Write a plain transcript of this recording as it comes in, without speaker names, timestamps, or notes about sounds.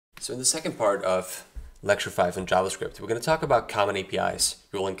So in the second part of Lecture 5 on JavaScript, we're going to talk about common APIs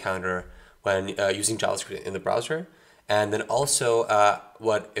you will encounter when using JavaScript in the browser, and then also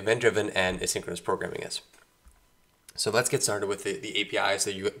what event-driven and asynchronous programming is. So let's get started with the APIs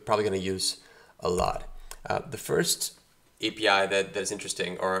that you're probably going to use a lot. The first API that is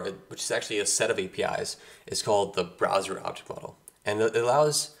interesting, or which is actually a set of APIs, is called the browser object model. And it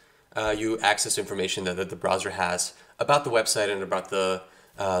allows you access to information that the browser has about the website and about the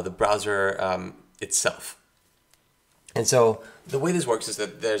browser itself. And so the way this works is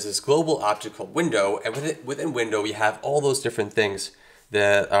that there's this global object called window, and within window we have all those different things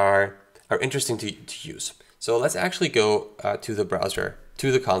that are interesting to use. So let's actually go to the browser,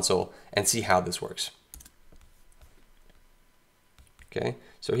 to the console, and see how this works. Okay,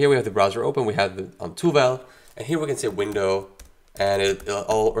 so here we have the browser open, we have the toolval, and here we can say window, and it'll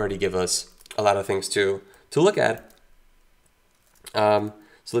already give us a lot of things to look at.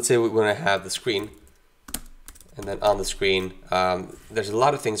 So let's say we want to have the screen, and then on the screen, there's a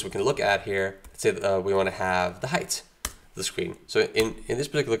lot of things we can look at here. Let's say we want to have the height of the screen. So in this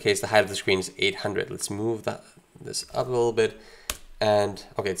particular case, the height of the screen is 800. Let's move this up a little bit, and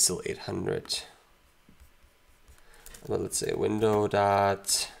okay, it's still 800. Well, let's say window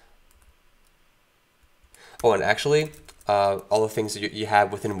dot. Oh, and actually, all the things that you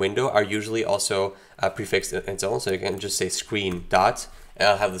have within window are usually also prefixed in its own. So you can just say screen dot, and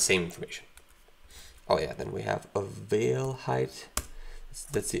I'll have the same information. Oh yeah, then we have avail height.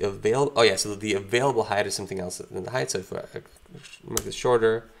 That's the avail. Oh yeah, so the available height is something else than the height. So if I make this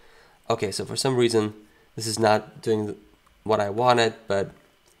shorter, okay. So for some reason, this is not doing what I wanted, but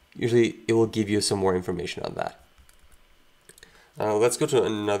usually it will give you some more information on that. Let's go to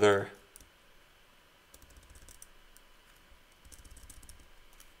another.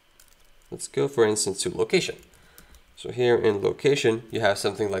 Let's go, for instance, to location. So here in location, you have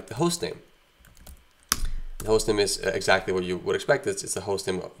something like the host name. The host name is exactly what you would expect. It's the host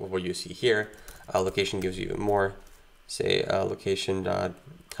name of what you see here. Location gives you even more. Say location dot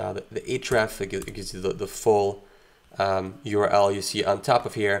the href. It gives you the full URL. You see on top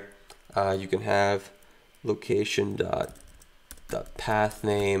of here. You can have location dot path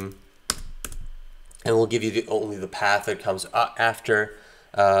name, and we'll give you only the path that comes after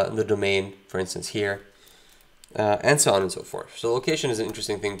the domain, for instance here, and so on and so forth. So location is an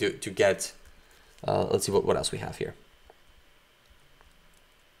interesting thing to get. Let's see what else we have here.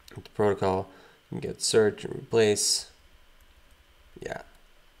 The protocol, you can get search and replace. Yeah.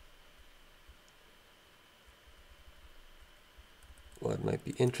 What might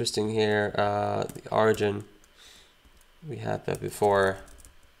be interesting here, the origin. We had that before.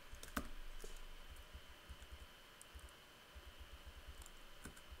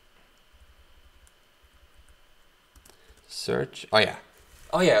 Search. Oh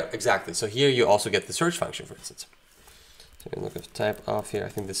yeah, exactly. So here you also get the search function, for instance. So you can look at type of here. I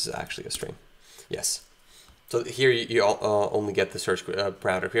think this is actually a string. Yes. So here you only get the search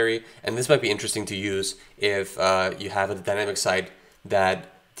parameter query, and this might be interesting to use if you have a dynamic site that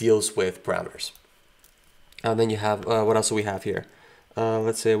deals with parameters. And then you have, what else do we have here?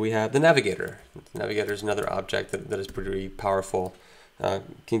 Let's say we have the navigator. The navigator is another object that is pretty powerful.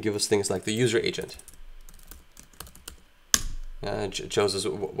 Can give us things like the user agent. It shows us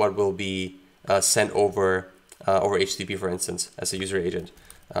what will be sent over HTTP, for instance, as a user agent.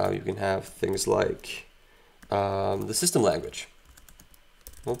 You can have things like the system language.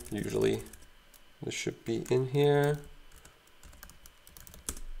 Well, usually this should be in here.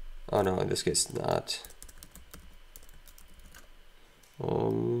 Oh no, in this case not.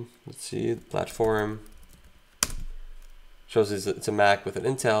 Let's see, platform shows it's a Mac with an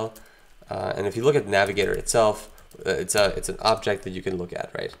Intel, and if you look at the navigator itself, it's an object that you can look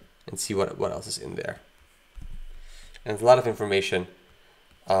at, right, and see what else is in there. And there's a lot of information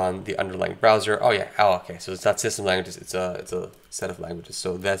on the underlying browser. Oh yeah, okay. So it's not system languages; it's a set of languages.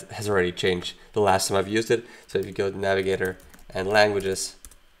 So that has already changed the last time I've used it. So if you go to navigator and languages.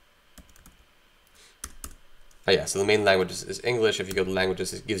 Oh yeah, so the main language is English. If you go to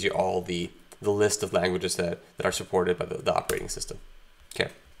languages, it gives you all the list of languages that are supported by the operating system. Okay.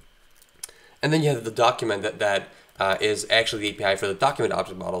 And then you have the document that is actually the API for the document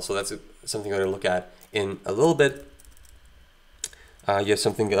object model. So that's something we're going to look at in a little bit. You have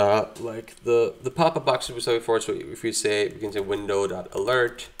something like the pop-up box that we saw before. So if we can say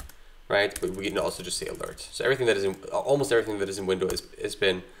window.alert, right? But we can also just say alert. So everything that is almost everything that is in window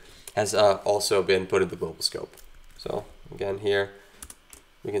has also been put in the global scope. So again, here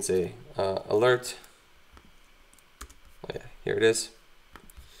we can say alert. Oh yeah, here it is.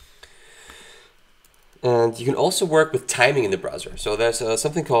 And you can also work with timing in the browser. So there's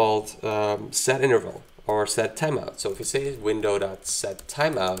something called set interval or set timeout. So if you say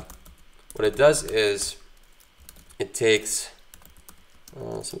window.setTimeout, what it does is it takes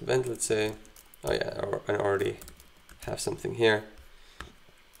some event, let's say. Oh yeah, I already have something here.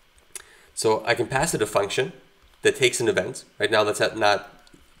 So I can pass it a function that takes an event. Right now, that's not,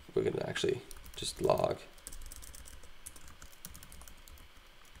 we're going to actually just log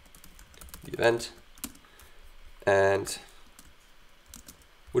the event. And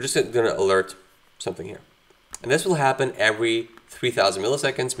we're just going to alert something here. And this will happen every 3000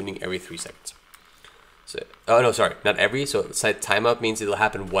 milliseconds, meaning every 3 seconds. So, oh no, sorry, not every. So set timeout means it'll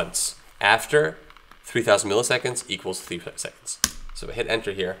happen once after 3000 milliseconds equals 3 seconds. So I hit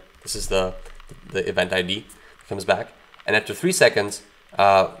enter here. This is the event ID that comes back. And after 3 seconds,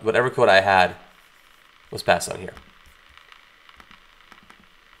 whatever code I had was passed on here.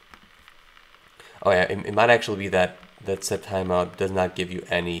 Oh yeah, it might actually be that set timeout does not give you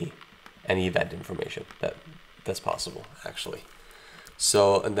any event information. That's possible actually.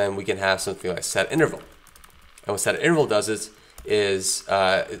 So and then we can have something like set interval. And what set interval does is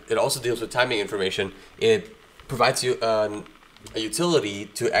it also deals with timing information. It provides you a utility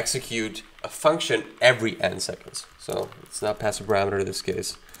to execute a function every n seconds. So let's not pass a parameter in this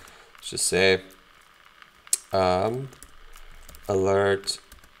case. Let's just say alert.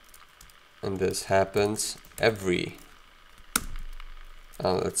 And this happens every,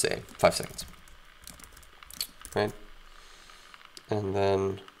 let's say, 5 seconds, right? And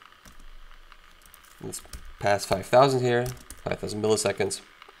then let's pass 5,000 here, 5,000 milliseconds.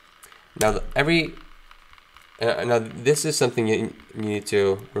 Now now this is something you need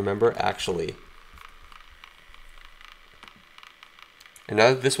to remember actually. And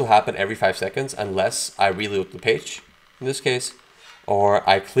now this will happen every 5 seconds unless I reload the page in this case, or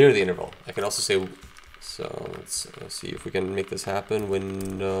I clear the interval. I can also say, so let's see if we can make this happen.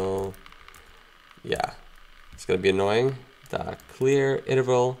 Window, yeah, it's gonna be annoying. Clear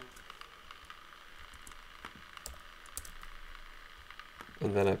interval,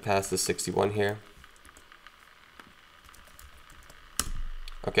 and then I pass the 61 here.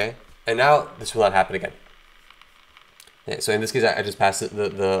 Okay, and now this will not happen again. Yeah, so in this case, I just passed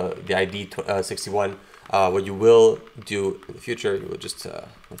the ID 61. What you will do in the future, you will just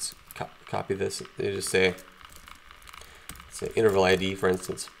let's copy this. You just say interval ID, for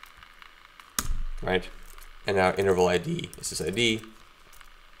instance, right? And now interval ID is this ID,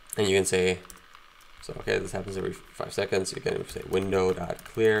 and you can say, so okay, this happens every 5 seconds. You can say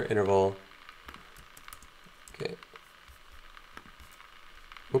window.clear interval. Okay.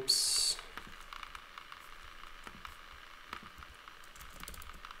 Oops.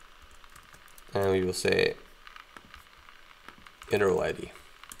 And we will say interval ID,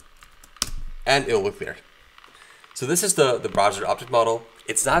 and it will look clear. So this is the browser object model.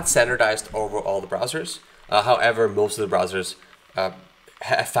 It's not standardized over all the browsers. However, most of the browsers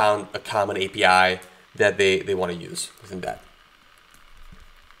have found a common API that they want to use within that.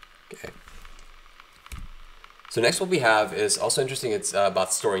 Okay. So next what we have is also interesting. It's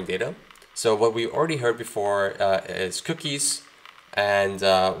about storing data. So what we already heard before is cookies. And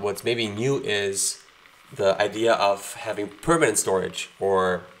what's maybe new is the idea of having permanent storage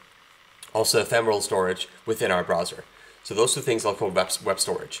or also ephemeral storage within our browser. So those two things are called web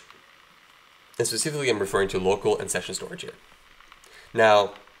storage. And specifically, I'm referring to local and session storage here.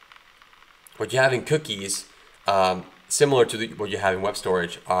 Now, what you have in cookies, similar to what you have in web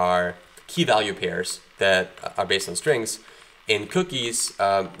storage, are key value pairs that are based on strings. In cookies,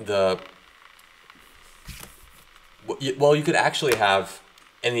 well, you could actually have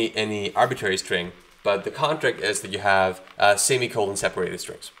any arbitrary string, but the contract is that you have semicolon separated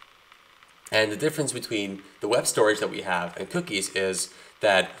strings. And the difference between the web storage that we have and cookies is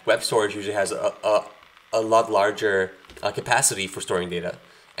that web storage usually has a lot larger capacity for storing data,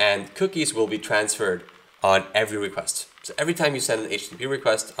 and cookies will be transferred on every request. So every time you send an HTTP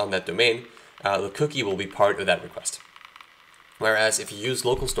request on that domain, the cookie will be part of that request. Whereas if you use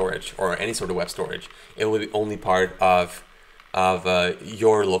local storage or any sort of web storage, it will be only part of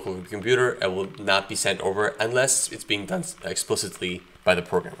your local computer. It will not be sent over unless it's being done explicitly by the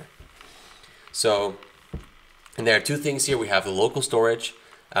programmer. So, and there are two things here. We have the local storage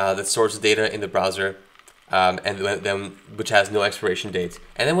that stores the data in the browser, and then which has no expiration date.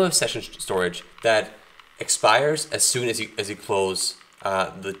 And then we have session storage that expires as soon as you close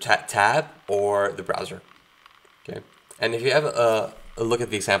the tab or the browser. Okay. And if you have a look at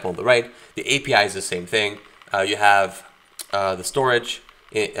the example on the right, the API is the same thing. You have the storage,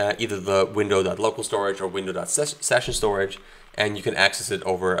 either the window.local storage or window.session storage, and you can access it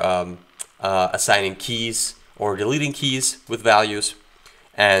over assigning keys or deleting keys with values,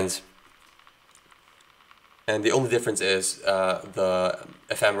 and the only difference is the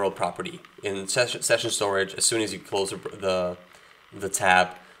ephemeral property. In session storage, as soon as you close the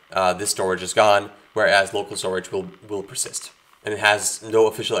tab, this storage is gone, whereas local storage will persist. And it has no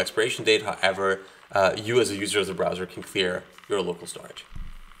official expiration date. However, you as a user of the browser can clear your local storage.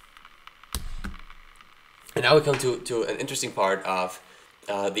 And now we come to an interesting part of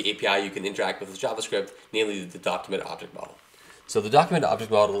the API you can interact with JavaScript, namely the document object model. So the document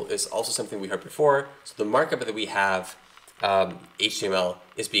object model is also something we heard before. So the markup that we have, HTML,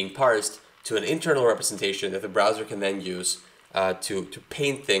 is being parsed to an internal representation that the browser can then use to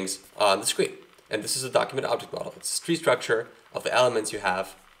paint things on the screen. And this is a document object model. It's a tree structure of the elements you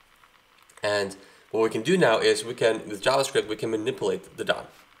have. And what we can do now is with JavaScript, we can manipulate the DOM.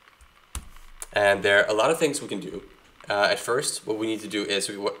 And there are a lot of things we can do. At first, what we need to do is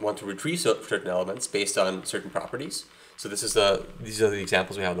we want to retrieve certain elements based on certain properties. So these are the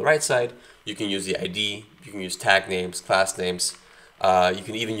examples we have on the right side. You can use the ID, you can use tag names, class names. You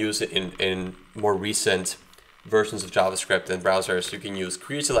can even use it in more recent versions of JavaScript and browsers. You can use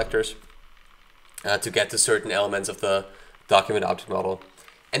query selectors to get to certain elements of the document object model.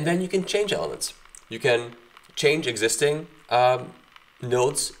 And then you can change elements. You can change existing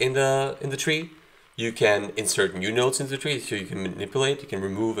nodes in the tree. You can insert new nodes into the tree, so you can manipulate, you can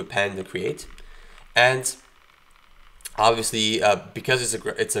remove, append, and create. And obviously, because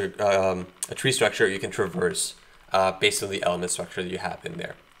it's a tree structure, you can traverse based on the element structure that you have in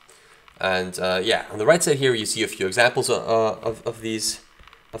there. And yeah, on the right side here, you see a few examples of this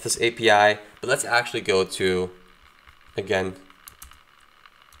API. But let's actually go to, again,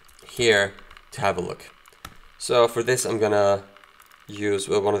 here to have a look. So for this, I'm gonna use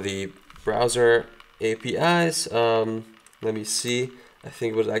one of the browser APIs. Let me see. I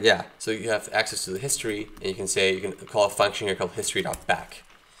think it was like, yeah. So you have access to the history, and you can call a function here called history.back.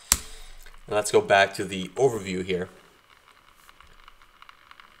 And let's go back to the overview here.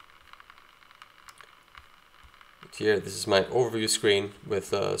 Here, this is my overview screen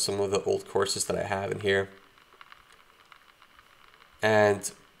with some of the old courses that I have in here.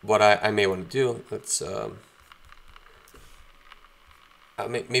 And what I may want to do, let's I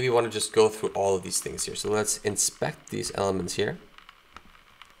maybe want to just go through all of these things here. So let's inspect these elements here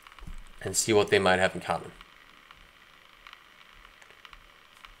and see what they might have in common.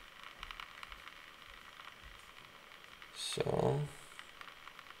 So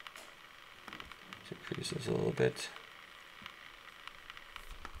let's increase this a little bit.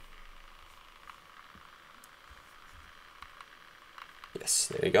 Yes,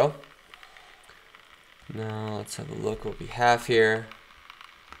 there you go. Now let's have a look what we have here.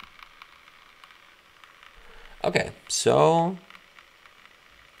 Okay, so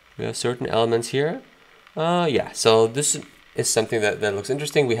we have certain elements here. Yeah, so this is something that looks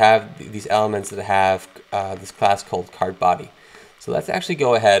interesting. We have these elements that have this class called card body. So let's actually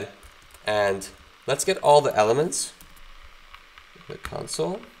go ahead and let's get all the elements in the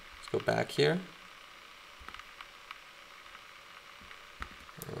console. Let's go back here.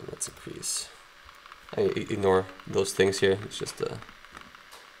 And let's increase. I ignore those things here. It's just the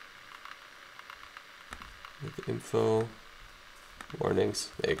info, warnings.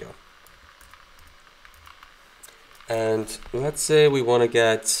 There you go. And let's say we want to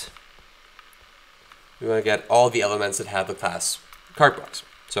get all the elements that have the class cardbox.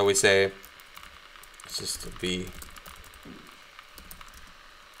 So we say it's just be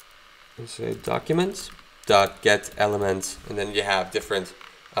documents dot get element, and then you have different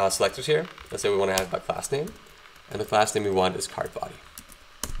selectors here. Let's say we want to have a class name, and the class name we want is card body.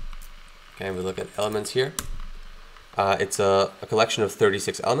 Okay, we look at elements here. It's a collection of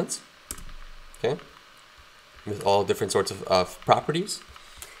 36 elements, okay, with all different sorts of properties.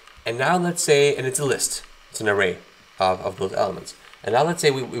 And now let's say, and it's a list, it's an array of those elements. And now let's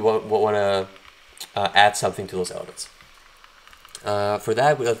say we want to add something to those elements. For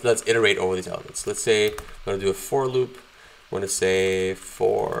that, let's iterate over these elements. Let's say we want to do a for loop. We want to say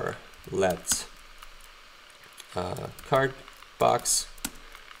for let card box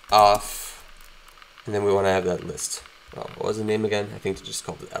off. And then we want to have that list. Oh, what was the name again? I think it's just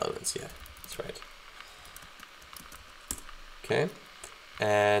called the elements. Yeah, that's right. Okay.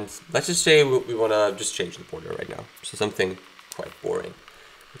 And let's just say we want to just change the border right now. So something quite boring.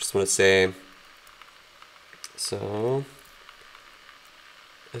 I just want to say, so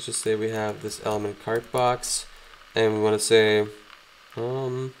let's just say we have this element card box, and we want to say,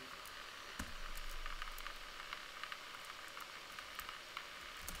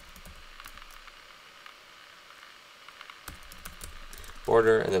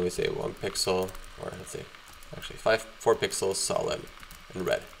 border, and then we say 1 pixel, or let's say actually 4 pixels solid and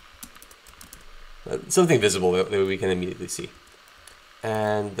red. Something visible that we can immediately see.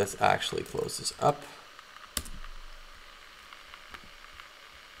 And let's actually close this up.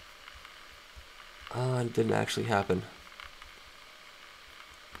 It didn't actually happen.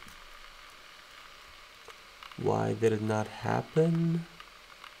 Why did it not happen?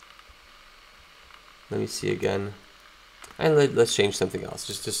 Let me see again. And let's change something else.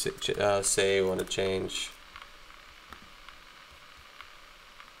 Just say we want to change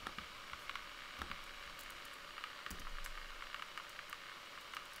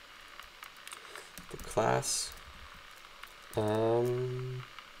the class.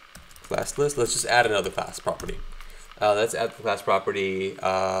 Class list. Let's just add another class property. Let's add the class property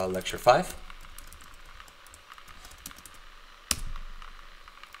lecture 5.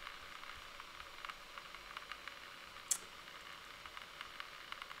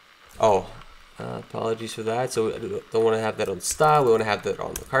 Oh, apologies for that. So we don't want to have that on style. We want to have that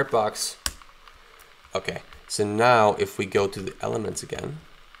on the cart box. Okay. So now if we go to the elements again,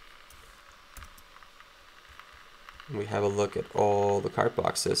 and we have a look at all the cart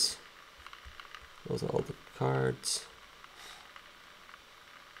boxes. Those are all the cards.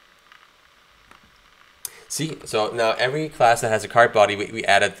 See, so now every class that has a cart body, we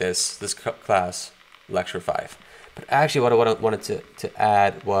added this class, lecture 5. But actually what I wanted to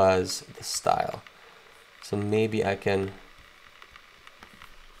add was the style. So maybe I can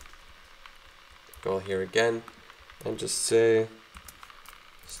go here again and just say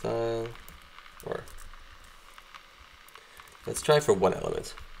style, or let's try for one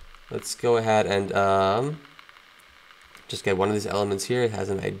element. Let's go ahead and just get one of these elements here. It has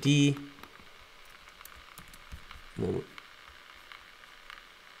an ID. And then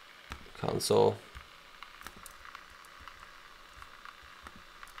console.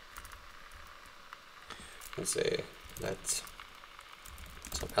 Let's say let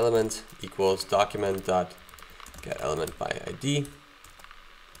some element equals document dot get element by ID.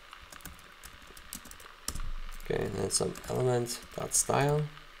 Okay, and then some element dot style.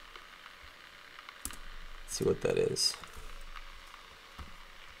 Let's see what that is.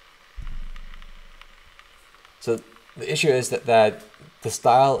 So the issue is that the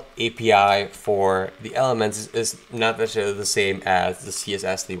style API for the elements is not necessarily the same as the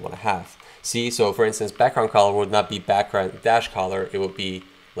CSS that you want to have. See, so for instance, background color would not be background dash color, it would be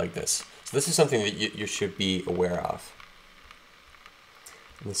like this. So this is something that you should be aware of.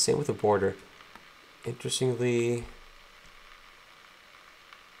 And the same with the border. Interestingly,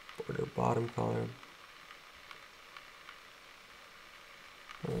 border bottom color.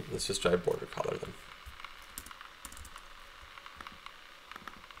 Well, let's just try border color then.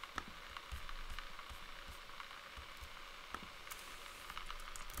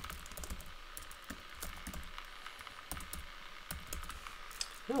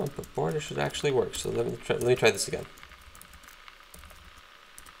 Oh, but border should actually work. So let me try this again.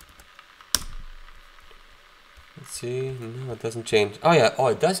 Let's see. No, it doesn't change. Oh yeah. Oh,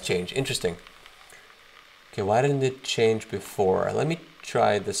 it does change. Interesting. Okay, why didn't it change before? Let me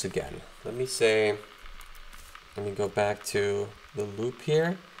try this again. Let me go back to the loop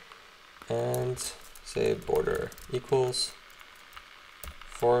here and say border equals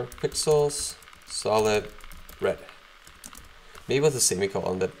 4 pixels solid red. Maybe it was a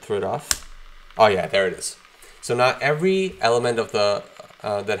semicolon that threw it off. Oh yeah, there it is. So now every element of the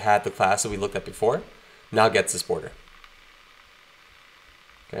that had the class that we looked at before now gets this border.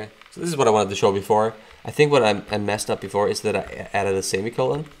 Okay, so this is what I wanted to show before. I think what I messed up before is that I added a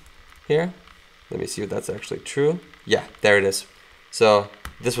semicolon here. Let me see if that's actually true. Yeah, there it is. So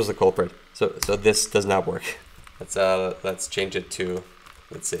this was the culprit. So this does not work. Let's change it to,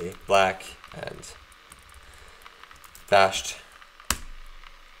 let's say, black and dashed.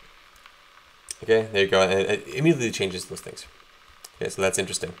 Okay, there you go. And it immediately changes those things. Okay, so that's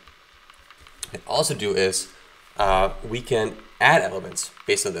interesting. What we can also do is we can add elements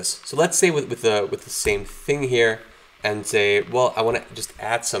based on this. So let's say with the same thing here and say, well, I want to just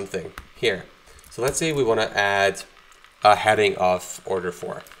add something here. So let's say we want to add a heading of order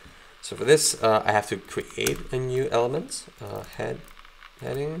 4. So for this, I have to create a new element,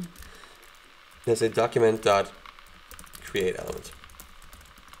 heading. There's a document dot create element.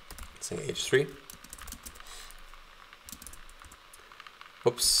 Say h3.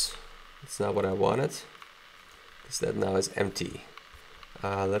 Oops, that's not what I wanted, because that now is empty.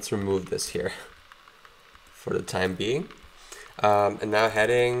 Let's remove this here for the time being. And now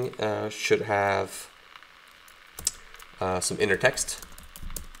heading should have some inner text.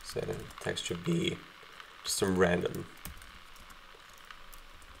 So text should be just some random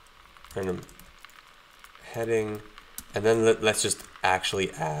random heading, and then let's just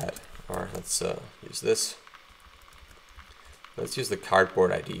actually add, or let's use this. Let's use the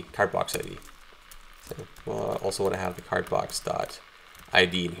cardboard ID, cardbox ID. So we'll also want to have the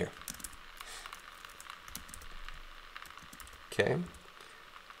cardbox.id in here. Okay.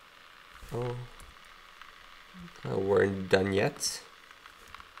 Oh, weren't done yet.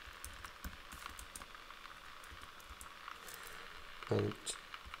 And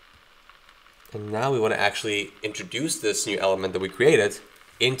now we want to actually introduce this new element that we created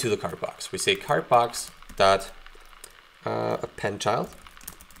into the card box. We say cardbox dot append child,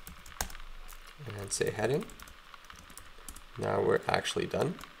 and then say heading. Now we're actually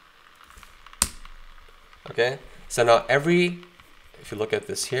done. Okay, so now if you look at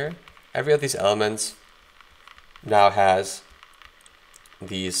this here, every of these elements now has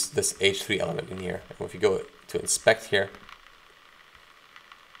this H3 element in here. And if you go to inspect here,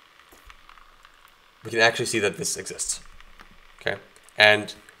 we can actually see that this exists. Okay,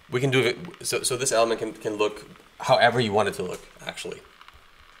 and we can do it. So this element can look however you want it to look, actually.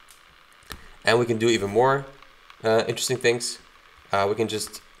 And we can do even more interesting things. We can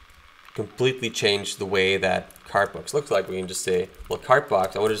just completely change the way that cardbox looks like. We can just say, well,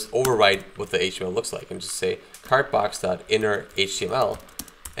 cardbox, I want to just override what the HTML looks like and just say cardbox.inner HTML.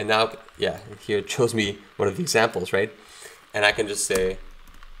 And now, yeah, here it shows me one of the examples, right? And I can just say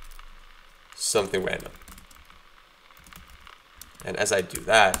something random. And as I do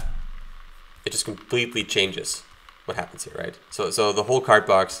that, it just completely changes what happens here, right? So the whole card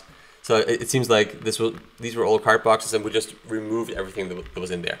box, so it seems like these were all card boxes, and we just removed everything that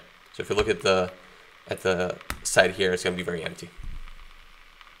was in there. So if you look at the side here, it's going to be very empty.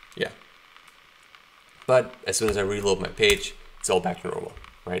 Yeah. But as soon as I reload my page, it's all back to normal,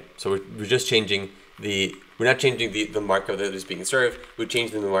 right? So we're just changing we're not changing the markup that is being served, we're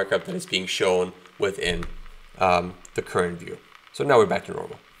changing the markup that is being shown within the current view. So now we're back to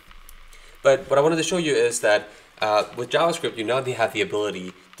normal. But what I wanted to show you is that with JavaScript, you now have the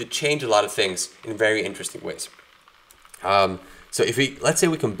ability to change a lot of things in very interesting ways. So if let's say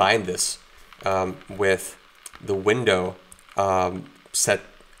we combine this with the window set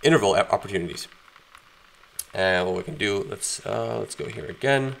interval opportunities. And what we can do, let's go here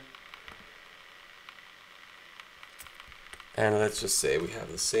again. And let's just say we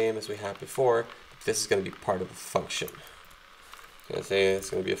have the same as we had before. This is going to be part of a function. I'm going to say it's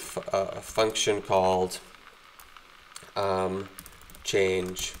going to be a function called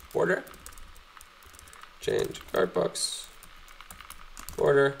change border, change cardbox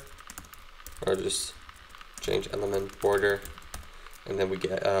border, or just change element border, and then we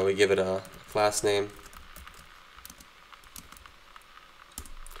give it a class name.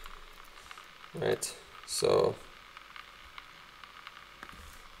 Right. So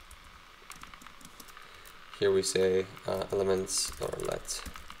here we say elements, or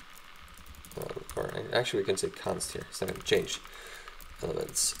or actually we can say const here, so change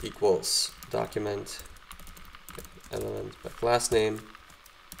elements equals document element by class name,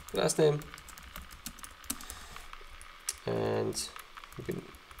 and we can,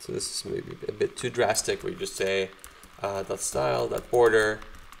 so this is maybe a bit too drastic, where you just say dot style dot border,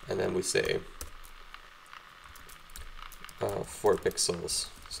 and then we say 4 pixels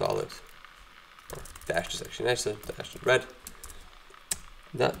solid, or dash is actually nicer, dash in red.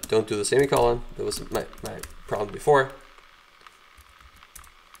 No, don't do the semicolon. That was my problem before.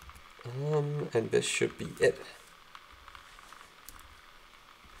 And this should be it.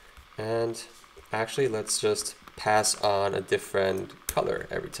 And actually, let's just pass on a different color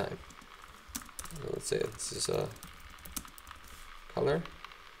every time. Let's say this is a color,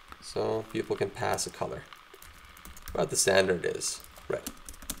 so people can pass a color. But the standard is red.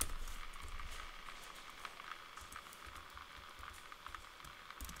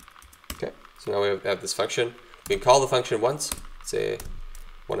 Okay, so now we have this function. We can call the function once. Say,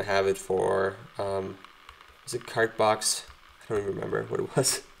 want to have it for, was it card box? I don't even remember what it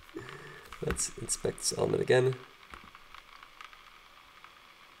was. Let's inspect this element again.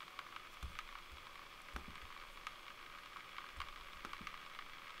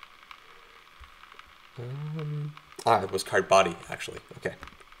 It was card body, actually. Okay.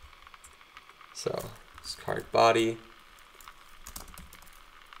 So it's card body.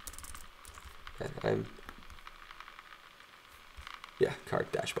 And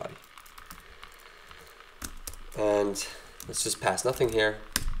card dash body. And let's just pass nothing here.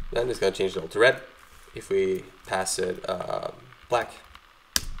 Then it's going to change it all to red. If we pass it black,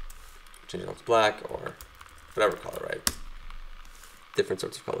 change it all to black, or whatever color, right? Different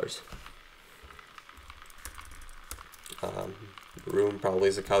sorts of colors. Room probably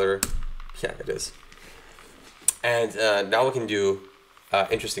is a color. Yeah, it is. And now we can do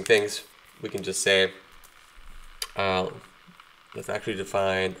interesting things. We can just say, let's actually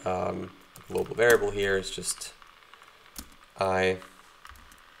define a global variable here. It's just I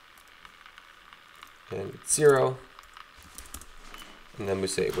and 0. And then we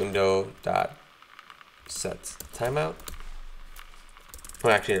say window dot set timeout.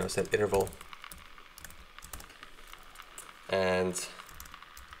 Well, actually, no, set interval. And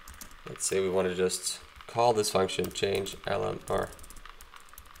let's say we want to just call this function change lm, or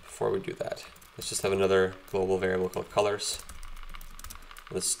before we do that, let's just have another global variable called colors.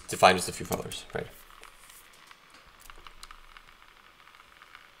 Let's define just a few colors, right?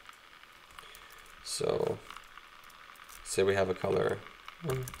 So say we have a color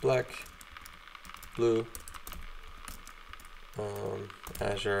black, blue,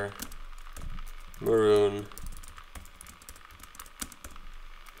 azure, maroon.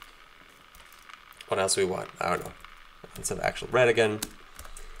 What else do we want? I don't know. Let's have actual red again.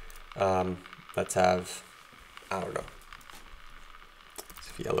 Let's have, I don't know, let's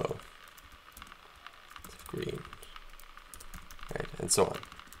have yellow, let's have green, right, and so on.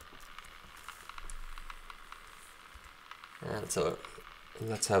 And so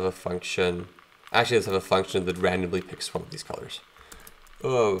let's have a function. Actually, let's have a function that randomly picks one of these colors.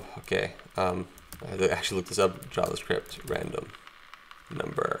 Oh, okay. I had to actually look this up. JavaScript random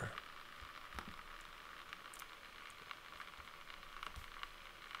number.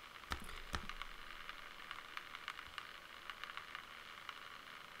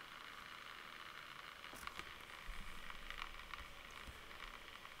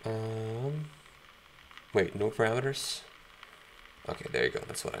 Wait, no parameters? Okay, there you go.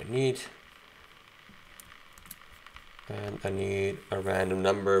 That's what I need. And I need a random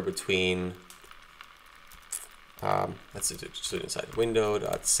number between, let's do it inside window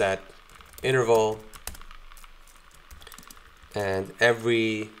dot set interval, and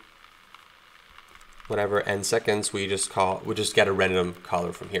every whatever n seconds we just get a random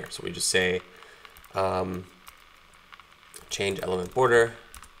color from here. So we just say change element border,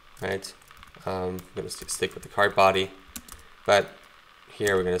 right? I'm going to stick with the card body, but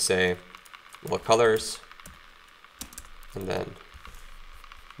here we're going to say, well, colors, and then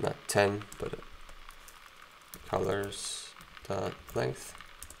not 10, but colors dot length.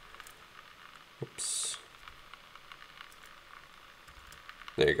 Oops.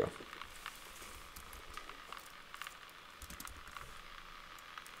 There you go.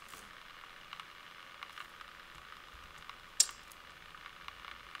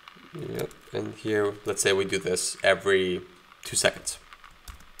 Yep, and here, let's say we do this every 2 seconds.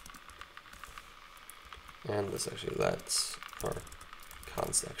 And let's actually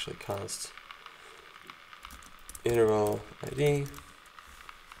const interval ID.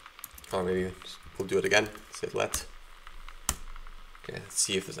 Or maybe we'll do it again, say let. Okay, let's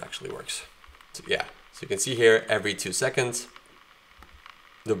see if this actually works. So yeah, so you can see here, every 2 seconds,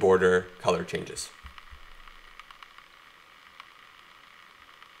 the border color changes.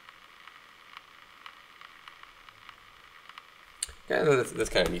 Yeah, that's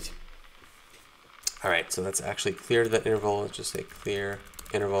kind of neat. All right, so let's actually clear that interval. Let's just say clear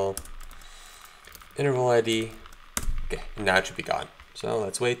interval ID. Okay, and now it should be gone. So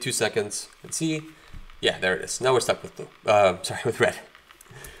let's wait 2 seconds and see. Yeah, there it is. Now we're stuck with blue. Sorry, with red.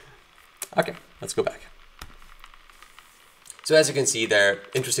 Okay, let's go back. So as you can see, there are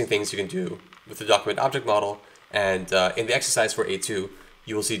interesting things you can do with the document object model. And in the exercise for A2,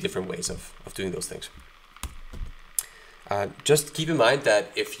 you will see different ways of doing those things. Just keep in mind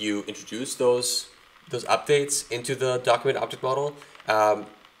that if you introduce those updates into the document object model,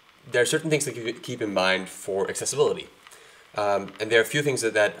 there are certain things that you keep in mind for accessibility. And there are a few things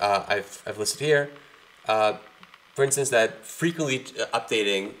that I've listed here. For instance, that frequently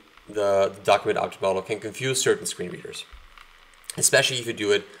updating the document object model can confuse certain screen readers, especially if you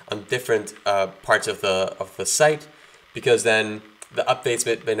do it on different parts of the site, because then the updates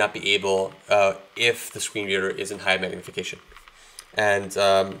may not be able if the screen reader is in high magnification. And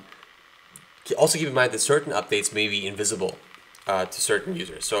also keep in mind that certain updates may be invisible to certain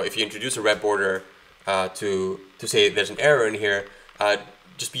users. So if you introduce a red border to say there's an error in here,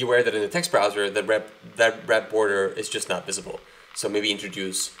 just be aware that in the text browser, that red border is just not visible. So maybe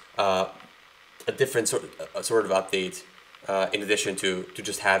introduce a different sort of update in addition to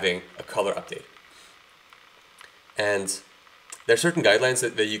just having a color update. And there are certain guidelines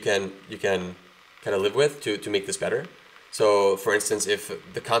that you can kind of live with to make this better. So for instance, if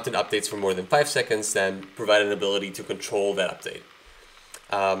the content updates for more than 5 seconds, then provide an ability to control that update.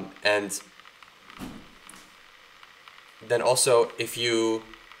 And then also, if you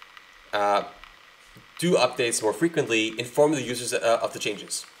do updates more frequently, inform the users of the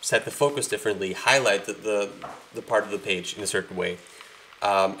changes, set the focus differently, highlight the part of the page in a certain way.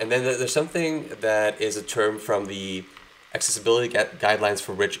 And then there's something that is a term from the Accessibility Guidelines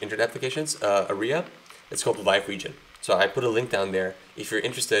for Rich Internet Applications, ARIA. It's called Live Region. So I put a link down there. If you're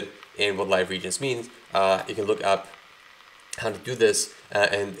interested in what live regions means, you can look up how to do this.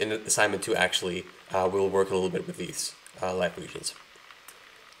 And in assignment 2, actually, we'll work a little bit with these live regions.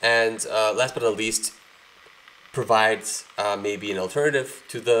 And last but not least, provides maybe an alternative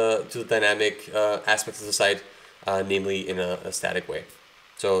to the dynamic aspects of the site, namely in a static way.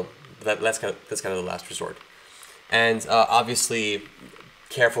 So that's kind of the last resort. And obviously,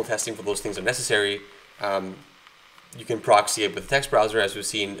 careful testing for those things are necessary. You can proxy it with a text browser, as we've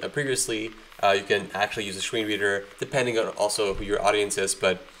seen previously. You can actually use a screen reader, depending on also who your audience is.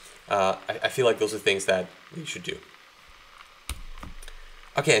 But I feel like those are things that you should do.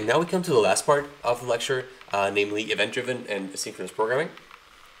 Okay, and now we come to the last part of the lecture, namely event-driven and asynchronous programming.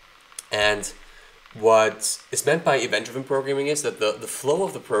 And what is meant by event-driven programming is that the flow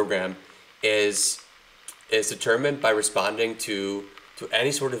of the program is determined by responding to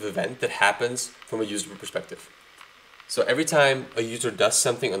any sort of event that happens from a user perspective. So every time a user does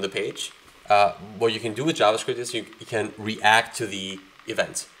something on the page, what you can do with JavaScript is you can react to the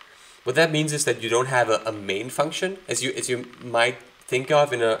event. What that means is that you don't have a main function, as you might think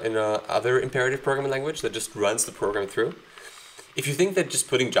of in a other imperative programming language that just runs the program through. If you think that just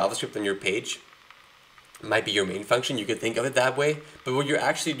putting JavaScript on your page might be your main function, you could think of it that way. But what you're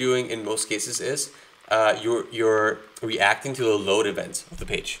actually doing in most cases is you're reacting to the load event of the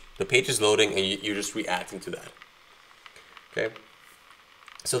page. The page is loading and you're just reacting to that. Okay.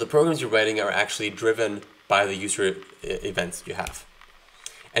 So the programs you're writing are actually driven by the user events you have.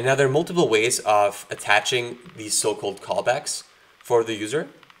 And now there are multiple ways of attaching these so-called callbacks for the user,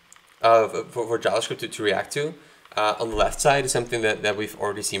 for JavaScript to react to. On the left side is something that we've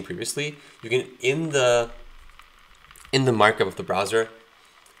already seen previously. You can, in the markup of the browser,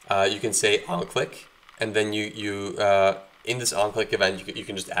 you can say onClick, and then you in this onClick event, you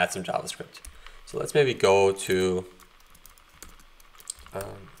can just add some JavaScript. So let's maybe go to a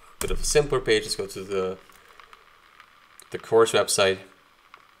bit of a simpler page. Let's go to the course website.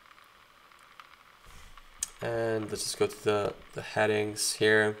 And let's just go to the headings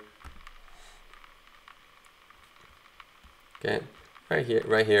here. Okay,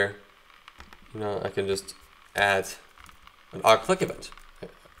 right here, you know, I can just add an onClick event.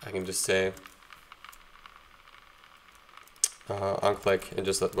 I can just say onClick and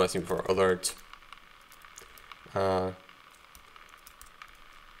just let what I seen before, alert,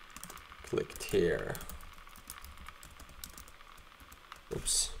 clicked here.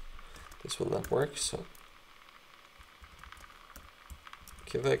 Oops, this will not work, so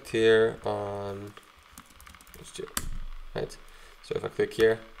clicked here on, right? So if I click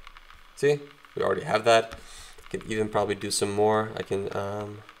here, see, we already have that. I can even probably do some more. I can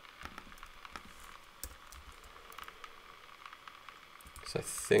so I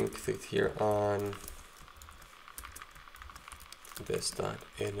think click here on this dot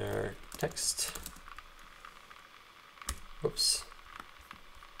inner text. Oops,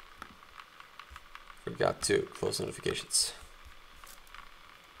 forgot to close notifications.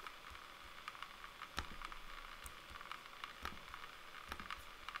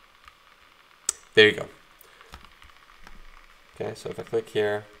 There you go. Okay, so if I click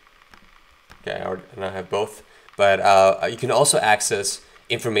here, okay, I now have both. But you can also access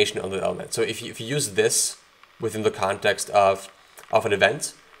information on the element. So if you use this within the context of an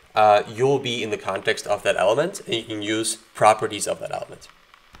event, you'll be in the context of that element, and you can use properties of that element.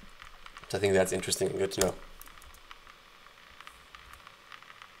 So I think that's interesting and good to know.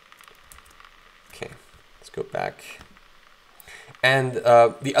 Okay, let's go back. And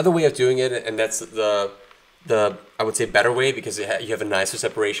the other way of doing it, and that's the I would say better way, because you have a nicer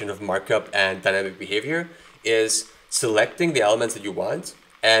separation of markup and dynamic behavior, is selecting the elements that you want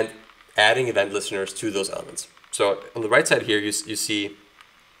and adding event listeners to those elements. So on the right side here, you see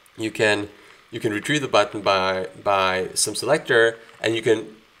you can retrieve the button by some selector, and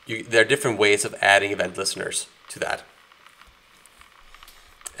there are different ways of adding event listeners to that.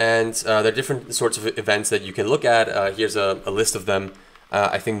 And there are different sorts of events that you can look at. Here's a list of them.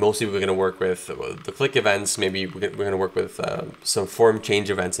 I think mostly we're going to work with the click events. Maybe we're going to work with some form change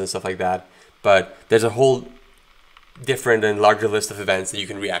events and stuff like that. But there's a whole different and larger list of events that you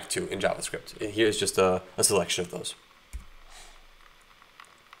can react to in JavaScript. And here's just a selection of those.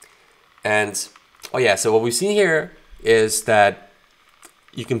 And oh yeah, so what we've seen here is that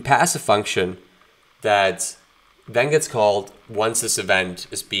you can pass a function that then gets called once this event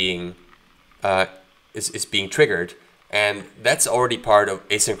is being triggered, and that's already part of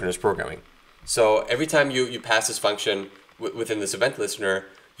asynchronous programming. So every time you pass this function within this event listener,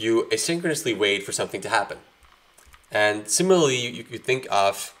 you asynchronously wait for something to happen. And similarly, you could think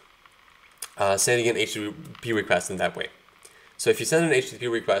of sending an HTTP request in that way. So if you send an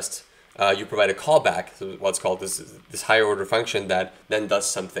HTTP request, you provide a callback, so what's called this higher order function that then does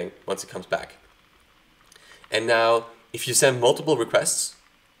something once it comes back. And now, if you send multiple requests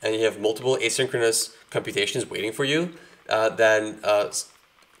and you have multiple asynchronous computations waiting for you, then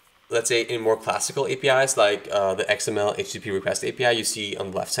let's say in more classical APIs like the XML HTTP request API you see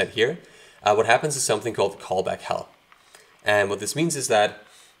on the left side here, what happens is something called callback hell. And what this means is that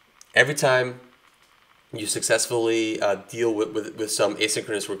every time you successfully deal with some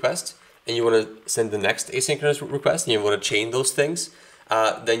asynchronous request and you want to send the next asynchronous request and you want to chain those things,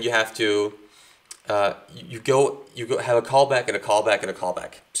 then you have to you go have a callback and a callback and a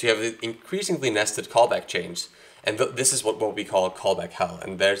callback. So you have increasingly nested callback chains, and this is what we call callback hell.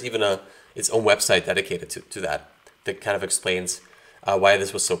 And there's even its own website dedicated to that kind of explains why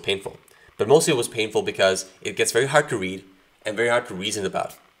this was so painful. But mostly it was painful because it gets very hard to read and very hard to reason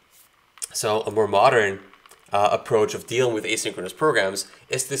about. So a more modern approach of dealing with asynchronous programs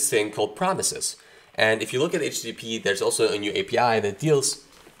is this thing called promises. And if you look at HTTP, there's also a new API that deals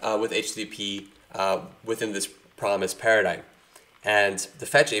with HTTP within this promise paradigm. And the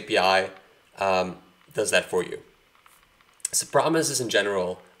fetch API does that for you. So promises in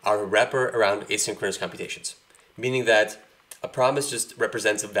general are a wrapper around asynchronous computations, meaning that a promise just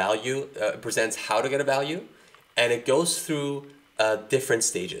represents a value, presents how to get a value, and it goes through different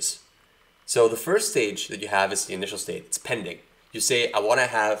stages. So the first stage that you have is the initial state. It's pending. You say, I want to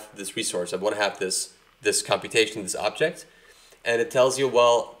have this resource. I want to have this computation, this object. And it tells you,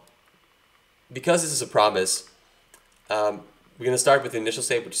 well, because this is a promise, we're going to start with the initial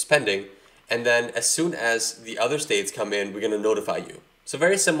state, which is pending. And then as soon as the other states come in, we're going to notify you. So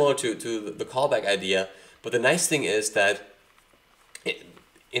very similar to the callback idea. But the nice thing is that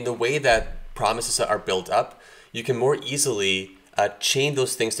in the way that promises are built up, you can more easily chain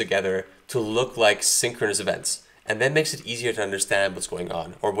those things together to look like synchronous events. And that makes it easier to understand what's going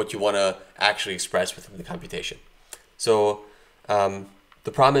on or what you want to actually express within the computation. So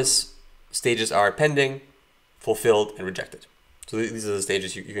the promise stages are pending, fulfilled, and rejected. So these are the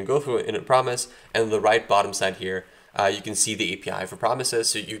stages you can go through in a promise. And on the right bottom side here, you can see the API for promises.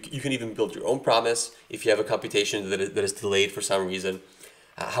 So you can even build your own promise if you have a computation that is delayed for some reason.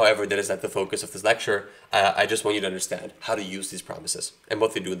 However, that is not the focus of this lecture. I just want you to understand how to use these promises and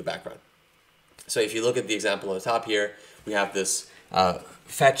what they do in the background. So if you look at the example on the top here, we have this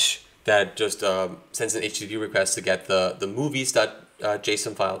fetch that just sends an HTTP request to get the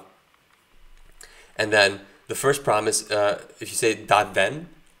movies.json file. And then the first promise, if you say .then,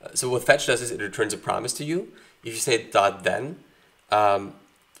 so what fetch does is it returns a promise to you. If you say .then, the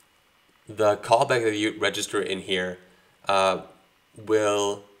callback that you register in here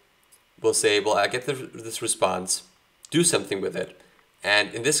will say, well, I get this response, do something with it.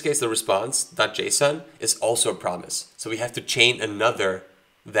 And in this case, the response, .json, is also a promise. So we have to chain another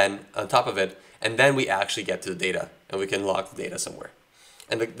then on top of it, and then we actually get to the data, and we can log the data somewhere.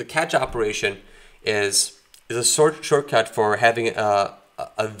 And the catch operation is a shortcut for having a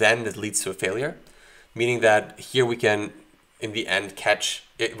then that leads to a failure, meaning that here we can, in the end, catch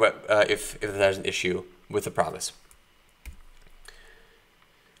it if there's an issue with the promise.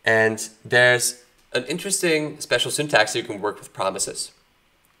 And there's an interesting special syntax that you can work with promises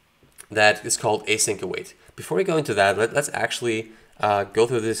that is called async await. Before we go into that, let's actually go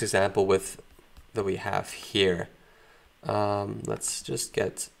through this example that we have here. Let's just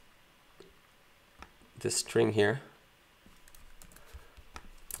get this string here,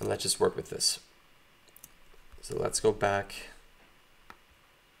 and let's just work with this. So let's go back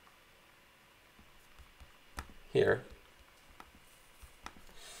here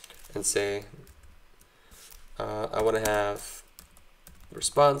and say, I want to have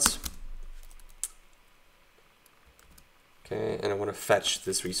response, okay, and I want to fetch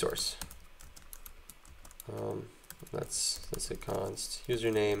this resource. Let's say const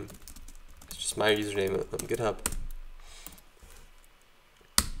username. It's just my username on GitHub.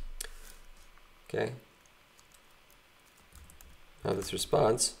 Okay. Now this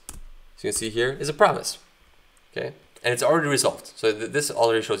response, so you can see here, is a promise. Okay, and it's already resolved. So this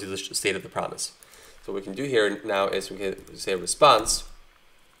already shows you the state of the promise. So what we can do here now is we can say response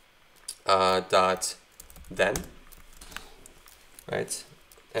dot then, right?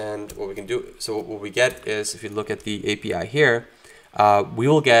 And what we can do, so what we get is, if you look at the API here, we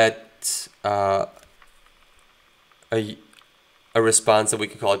will get a response that we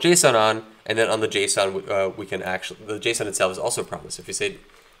can call JSON on, and then on the JSON we can actually, the JSON itself is also a promise. If you say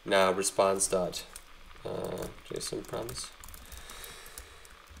now response dot JSON promise,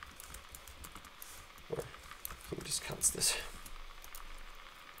 or let me just count this.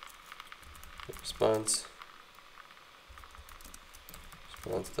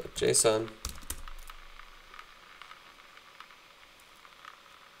 Response.json.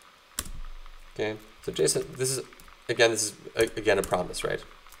 Okay, so JSON, this is again a promise, right?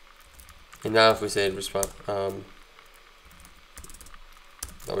 And now if we say response, now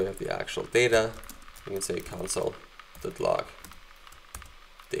we have the actual data. We can say console.log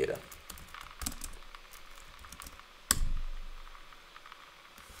data.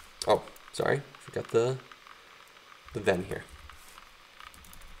 Oh, sorry, forgot the then here.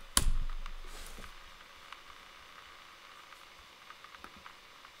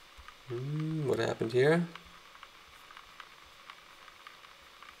 What happened here?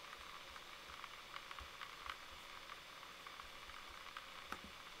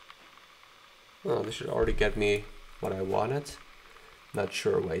 Oh, this should already get me what I wanted. Not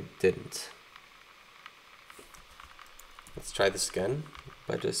sure why it didn't. Let's try this again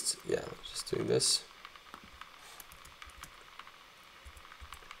by just doing this.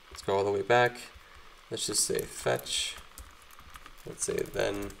 Let's go all the way back. Let's just say fetch. Let's say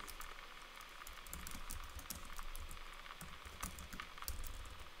then.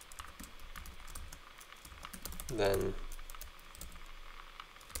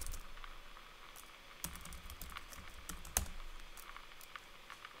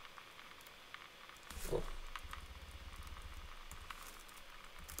 Oh.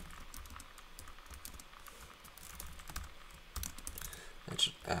 That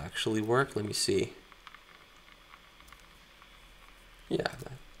should actually work. Let me see. Yeah.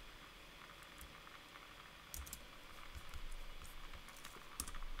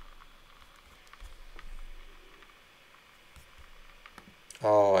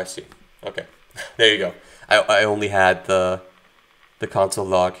 Oh, I see. Okay, there you go. I only had the console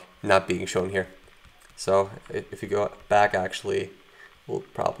log not being shown here. So if you go back, actually, we'll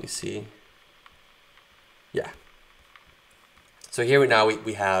probably see. Yeah. So here now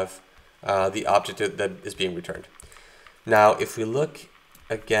we have the object that is being returned. Now, if we look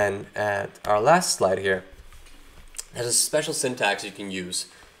again at our last slide here, there's a special syntax you can use,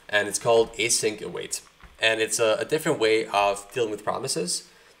 and it's called async await. And it's a different way of dealing with promises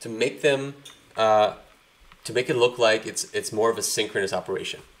to make them to make it look like it's more of a synchronous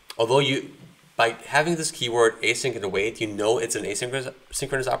operation. Although by having this keyword async and await, you know it's an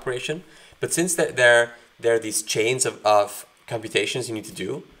asynchronous operation. But since there are these chains of computations you need to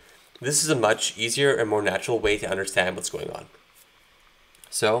do, this is a much easier and more natural way to understand what's going on.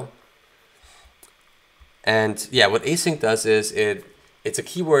 So, and yeah, what async does is it's a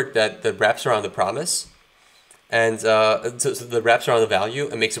keyword that wraps around the promise. And so the wraps around the value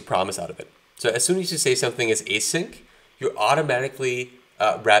and makes a promise out of it. So as soon as you say something is async, you automatically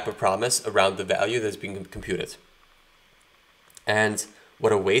wrap a promise around the value that's being computed. And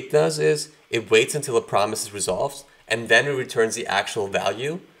what await does is it waits until a promise is resolved, and then it returns the actual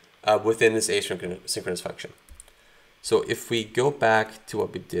value within this asynchronous function. So if we go back to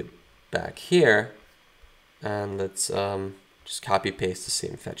what we did back here, and let's just copy paste the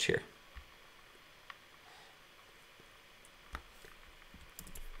same fetch here.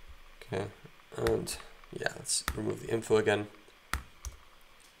 Okay, and yeah, let's remove the info again.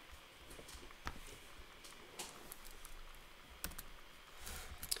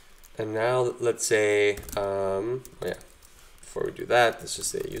 And now let's say, oh yeah, before we do that, let's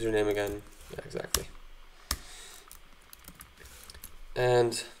just say username again. Yeah, exactly.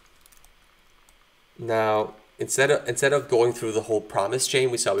 And now instead of going through the whole promise chain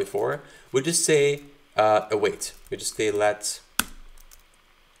we saw before, we just say await. We just say let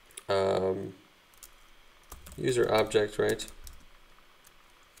user object, right?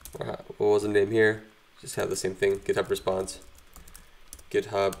 What was the name here? Just have the same thing. GitHub response.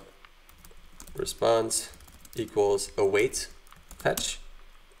 GitHub response equals await fetch.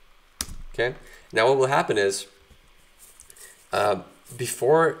 Okay. Now what will happen is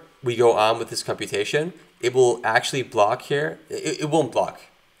before we go on with this computation, it will actually block here. It won't block.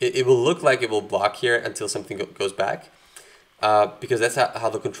 It will look like it will block here until something goes back. Because that's how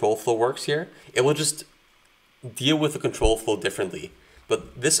the control flow works here. It will just deal with the control flow differently.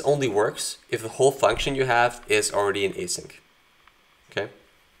 But this only works if the whole function you have is already in async. Okay?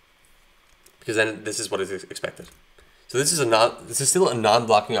 Because then this is what is expected. So this is still a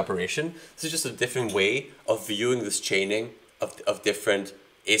non-blocking operation. This is just a different way of viewing this chaining of different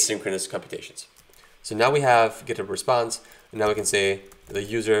asynchronous computations. So now we have GitHub response, and now we can say the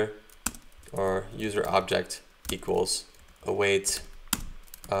user or user object equals await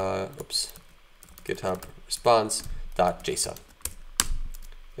GitHub response dot JSON.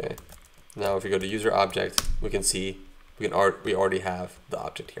 Okay. Now if we go to user object, we can see we already have the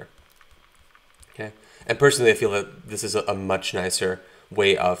object here. Okay. And personally, I feel that this is a much nicer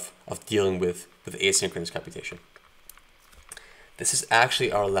way of dealing with asynchronous computation. This is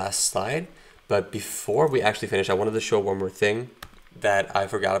actually our last slide, but before we actually finish, I wanted to show one more thing that I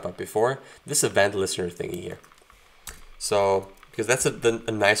forgot about before. This event listener thingy here. So, because that's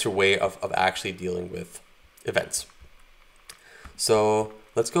a nicer way of actually dealing with events. So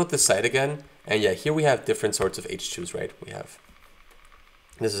let's go to the site again. And yeah, here we have different sorts of H2s, right? We have,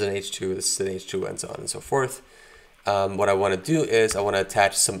 this is an H2, this is an H2, and so on and so forth. What I want to do is I want to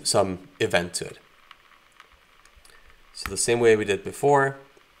attach some event to it. So the same way we did before,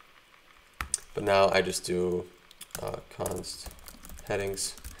 but now I just do const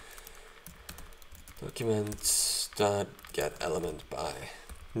headings documents dot get element by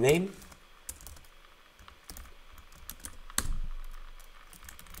name.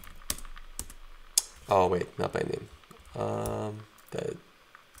 Oh wait, not by name.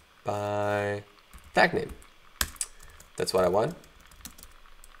 By tag name. That's what I want.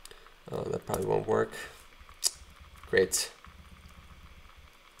 Oh, that probably won't work. Great.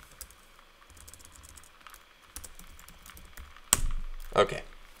 Okay.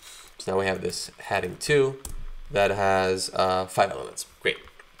 So now we have this heading 2 that has 5 elements. Great.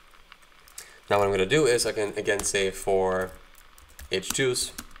 Now what I'm going to do is I can again say for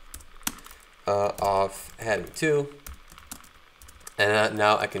H2s of heading 2, and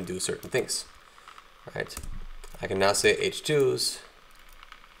now I can do certain things. Right? I can now say H2s.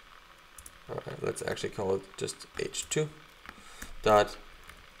 All right, let's actually call it just H2 dot,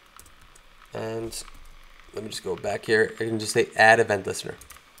 and let me just go back here. I can just say add event listener.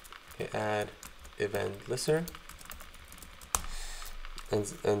 Okay, add event listener,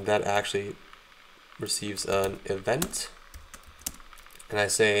 and that actually receives an event. And I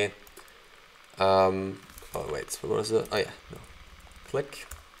say, oh wait, what was it? Oh yeah, no. Click.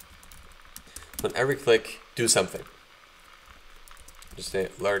 On every click, do something. Just say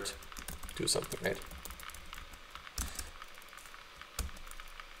alert, do something, right?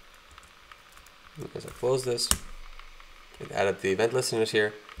 As I close this, it added the event listeners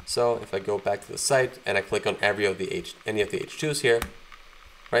here. So if I go back to the site and I click on any of the H2s here,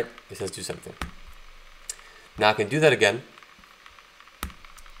 right? It says do something. Now I can do that again,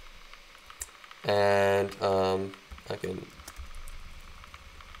 and I can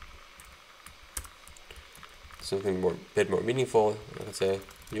something bit more meaningful. I can say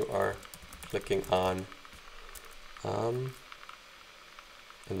you are clicking on, and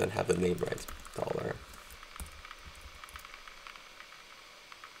then have the name right. $.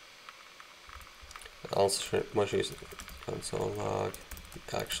 Also, most use console log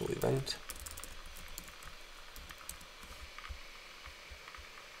the actual event.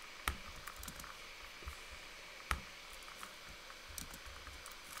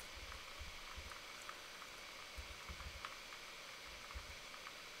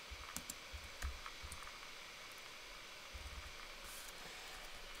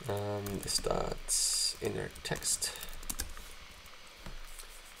 This dot inner text,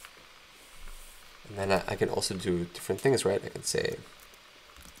 and then I can also do different things, right? I can say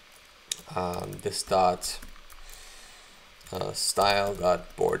this dot style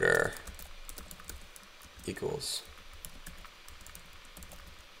dot border equals.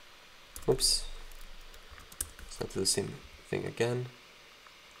 Oops, let's not do the same thing again.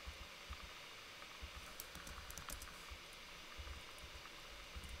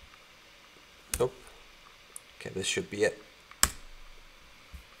 Nope. Okay, this should be it.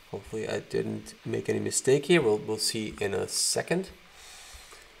 Hopefully I didn't make any mistake here. We'll see in a second.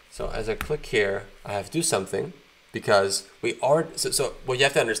 So as I click here, I have to do something because we are, so what you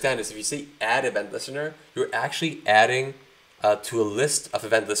have to understand is if you say add event listener, you're actually adding to a list of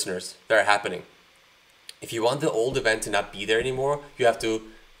event listeners that are happening. If you want the old event to not be there anymore, you have to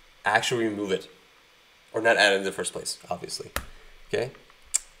actually remove it or not add it in the first place, obviously. Okay.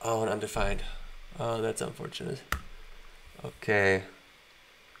 Oh, and undefined. Oh, that's unfortunate. Okay.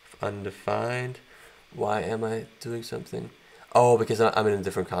 Undefined. Why am I doing something? Oh, because I'm in a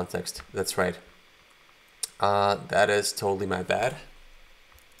different context. That's right. That is totally my bad.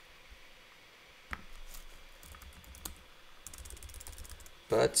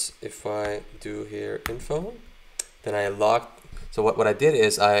 But if I do here info, then I logged. So what I did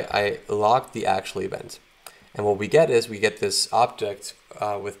is I logged the actual event. And what we get is we get this object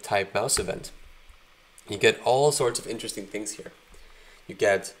with type mouse event. You get all sorts of interesting things here. You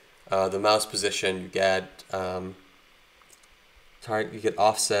get the mouse position, you get target, you get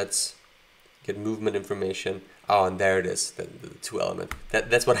offsets, you get movement information. Oh, and there it is, the two element.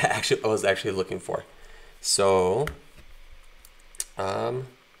 That's what I was actually looking for. So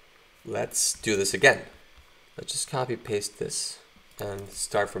let's do this again. Let's just copy paste this and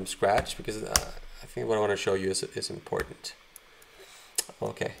start from scratch, because I think what I want to show you is important.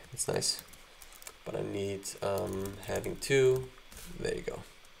 Okay, that's nice. But I need heading 2. There you go.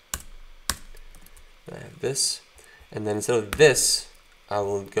 I have this, and then instead of this, I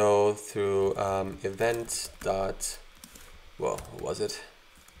will go through event dot. Whoa, what was it?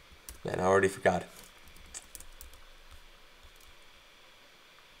 Man, I already forgot.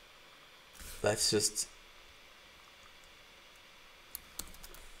 Let's just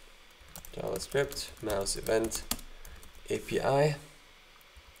JavaScript mouse event API. I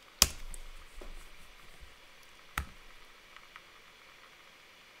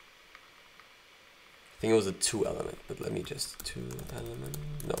think it was a 2 element, but let me just 2 element,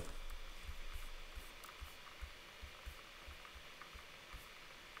 no.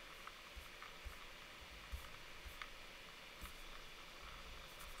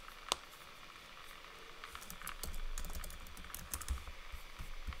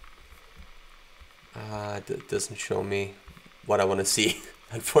 It doesn't show me what I want to see,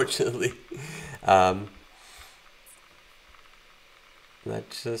 unfortunately.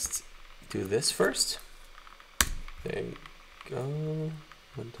 Let's just do this first. There you go.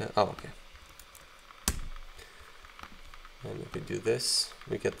 Oh, okay. And if we do this,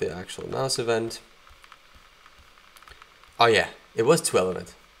 we get the actual mouse event. Oh yeah, it was 2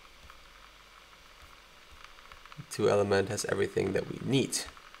 element. 2 element has everything that we need.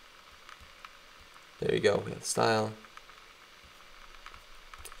 There you go, we have style.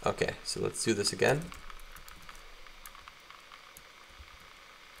 Okay, so let's do this again.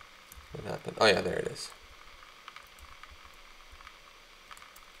 What happened? Oh yeah, there it is.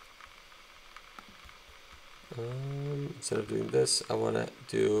 Instead of doing this, I want to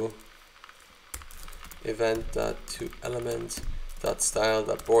do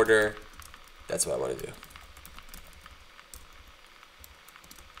event.toElement.style.border. That's what I want to do.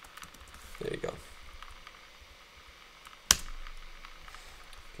 There you go.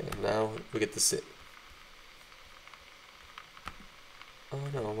 Okay, now we get to sit. Oh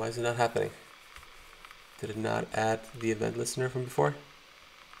no, why is it not happening? Did it not add the event listener from before?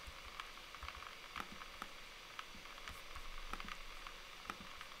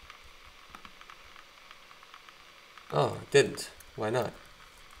 Oh, it didn't. Why not?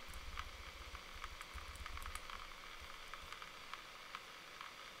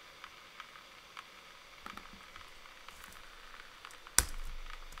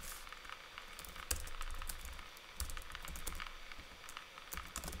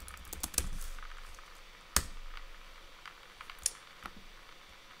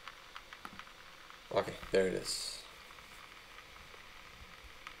 Okay, there it is.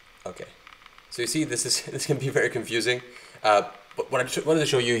 Okay, so you see, this can be very confusing. But what I wanted to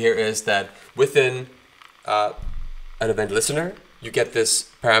show you here is that within an event listener, you get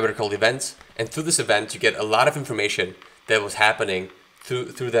this parameter called events, and through this event, you get a lot of information that was happening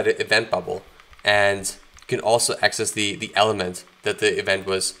through that event bubble, and you can also access the element that the event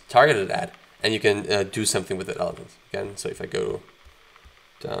was targeted at, and you can do something with that element. Again, so if I go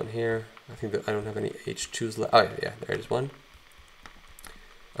down here, I think that I don't have any H2s left. Oh yeah, there is one.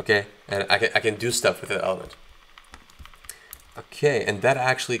 Okay, and I can do stuff with that element. Okay, and that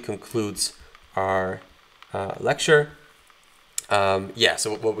actually concludes our lecture. Yeah,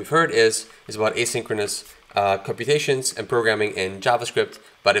 so what we've heard is about asynchronous computations and programming in JavaScript,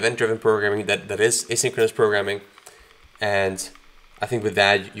 but event-driven programming that is asynchronous programming. And I think with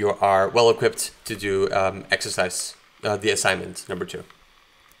that, you are well equipped to do exercise, the assignment number 2.